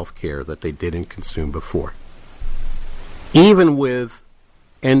consume health care that they didn't consume before. Even with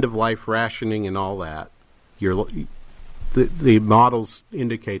end-of-life rationing and all that, the models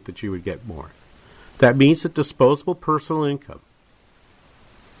indicate that you would get more. That means that disposable personal income,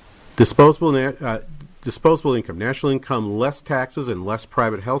 disposable income, national income, less taxes and less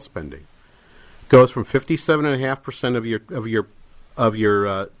private health spending, goes from 57.5% of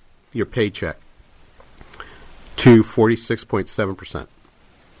your paycheck to 46.7%.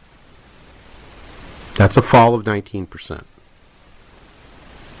 That's a fall of 19%.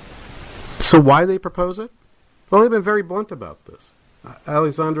 So why they propose it? Well, they've been very blunt about this.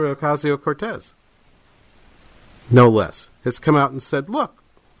 Alexandria Ocasio-Cortez, no less, has come out and said, look,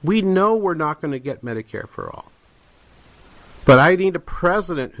 we know we're not going to get Medicare for all. But I need a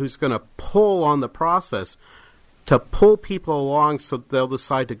president who's going to pull on the process to pull people along so they'll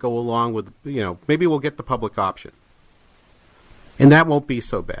decide to go along with, maybe we'll get the public option. And that won't be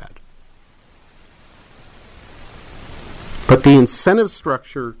so bad. But the incentive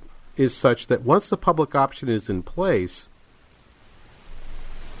structure is such that once the public option is in place,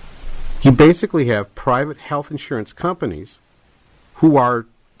 you basically have private health insurance companies who are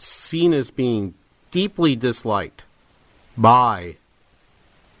seen as being deeply disliked by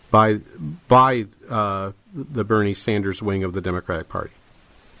the Bernie Sanders wing of the Democratic Party,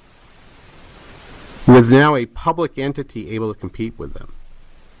 with now a public entity able to compete with them.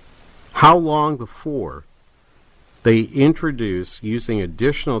 How long before they introduce using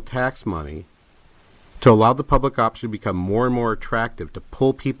additional tax money to allow the public option to become more and more attractive, to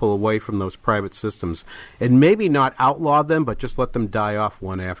pull people away from those private systems, and maybe not outlaw them, but just let them die off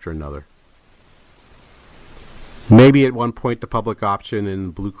one after another? Maybe at one point the public option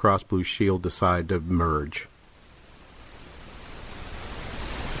and Blue Cross Blue Shield decide to merge.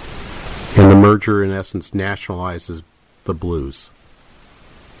 And the merger, in essence, nationalizes the blues.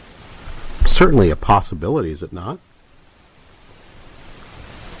 Certainly a possibility, is it not?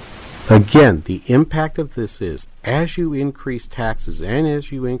 Again, the impact of this is, as you increase taxes and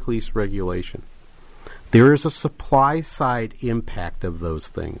as you increase regulation, there is a supply-side impact of those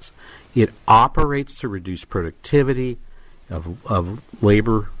things. It operates to reduce productivity of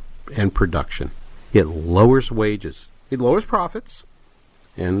labor and production. It lowers wages. It lowers profits.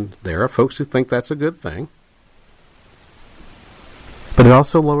 And there are folks who think that's a good thing. But it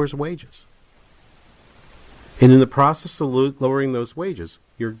also lowers wages. And in the process of lowering those wages,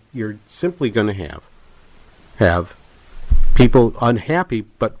 you're simply going to have people unhappy,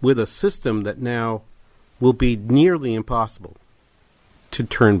 but with a system that now will be nearly impossible to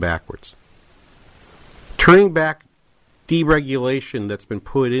turn backwards. Turning back deregulation that's been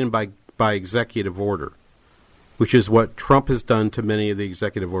put in by executive order, which is what Trump has done to many of the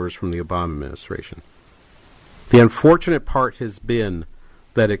executive orders from the Obama administration. The unfortunate part has been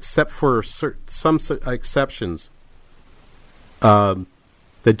that except for some exceptions, the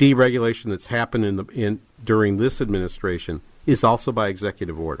deregulation that's happened during this administration is also by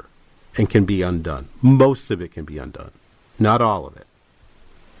executive order and can be undone. Most of it can be undone. Not all of it,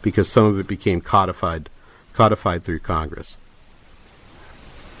 because some of it became codified through Congress.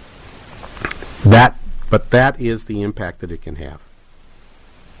 But that is the impact that it can have.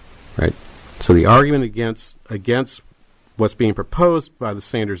 Right? So the argument against what's being proposed by the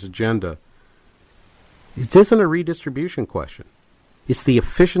Sanders agenda, it isn't a redistribution question. It's the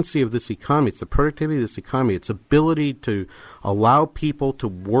efficiency of this economy. It's the productivity of this economy. It's ability to allow people to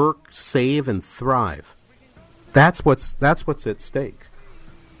work, save, and thrive. That's what's at stake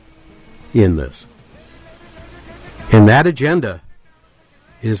in this. And that agenda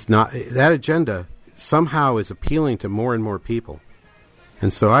somehow is appealing to more and more people.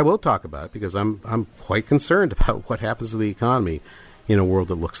 And so I will talk about it because I'm quite concerned about what happens to the economy in a world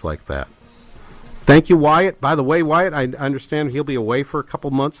that looks like that. Thank you, Wyatt. By the way, Wyatt, I understand he'll be away for a couple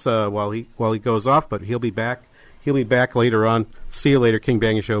months while he goes off, but he'll be back. He'll be back later on. See you later, King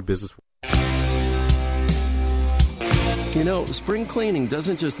Banaian Show Business. You know, spring cleaning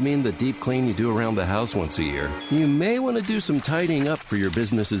doesn't just mean the deep clean you do around the house once a year. You may want to do some tidying up for your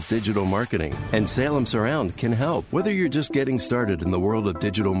business's digital marketing, and Salem Surround can help. Whether you're just getting started in the world of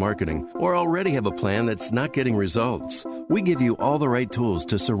digital marketing or already have a plan that's not getting results, we give you all the right tools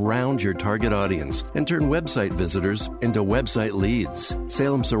to surround your target audience and turn website visitors into website leads.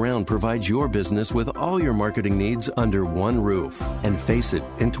 Salem Surround provides your business with all your marketing needs under one roof. And face it,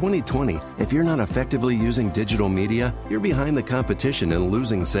 in 2020, if you're not effectively using digital media, you're behind the competition and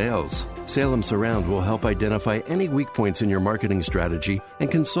losing sales. Salem Surround will help identify any weak points in your marketing strategy and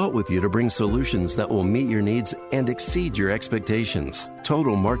consult with you to bring solutions that will meet your needs and exceed your expectations.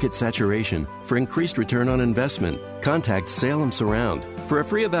 Total market saturation for increased return on investment. Contact Salem Surround for a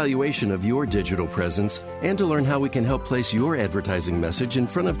free evaluation of your digital presence and to learn how we can help place your advertising message in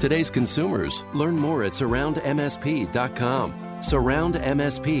front of today's consumers. Learn more at surroundmsp.com.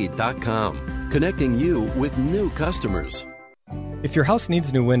 surroundmsp.com, connecting you with new customers. If your house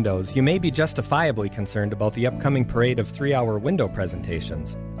needs new windows, you may be justifiably concerned about the upcoming parade of 3-hour window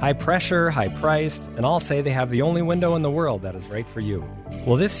presentations. High pressure, high priced, and all say they have the only window in the world that is right for you.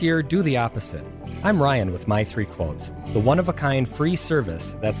 Well, this year, do the opposite. I'm Ryan with My 3 Quotes, the one-of-a-kind free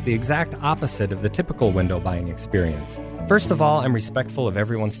service that's the exact opposite of the typical window buying experience. First of all, I'm respectful of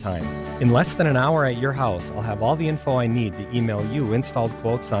everyone's time. In less than an hour at your house, I'll have all the info I need to email you installed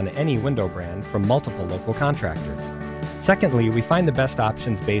quotes on any window brand from multiple local contractors. Secondly, we find the best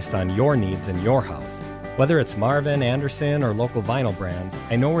options based on your needs in your house. Whether it's Marvin, Anderson, or local vinyl brands,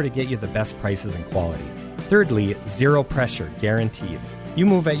 I know where to get you the best prices and quality. Thirdly, zero pressure, guaranteed. You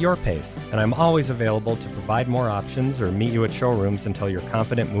move at your pace, and I'm always available to provide more options or meet you at showrooms until you're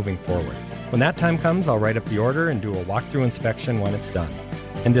confident moving forward. When that time comes, I'll write up the order and do a walkthrough inspection when it's done.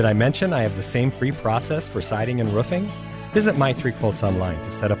 And did I mention I have the same free process for siding and roofing? Visit My 3 Quotes online to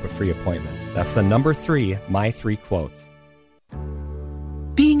set up a free appointment. That's the number 3, My 3 Quotes.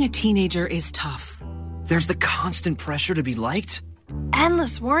 Being a teenager is tough. There's the constant pressure to be liked.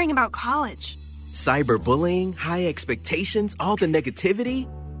 Endless worrying about college. Cyberbullying, high expectations, all the negativity.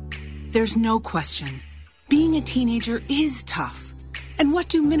 There's no question. Being a teenager is tough. And what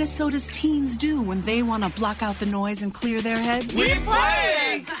do Minnesota's teens do when they want to block out the noise and clear their heads? We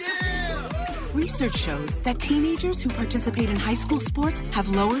play! Research shows that teenagers who participate in high school sports have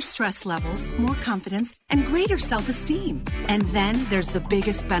lower stress levels, more confidence, and greater self-esteem. And then there's the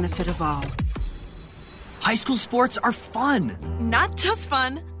biggest benefit of all. High school sports are fun. Not just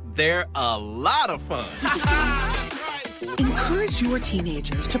fun. They're a lot of fun. Encourage your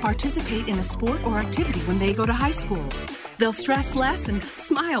teenagers to participate in a sport or activity when they go to high school. They'll stress less and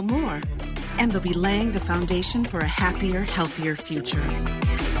smile more. And they'll be laying the foundation for a happier, healthier future.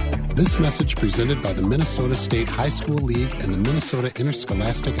 This message presented by the Minnesota State High School League and the Minnesota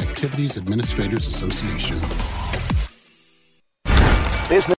Interscholastic Activities Administrators Association. Business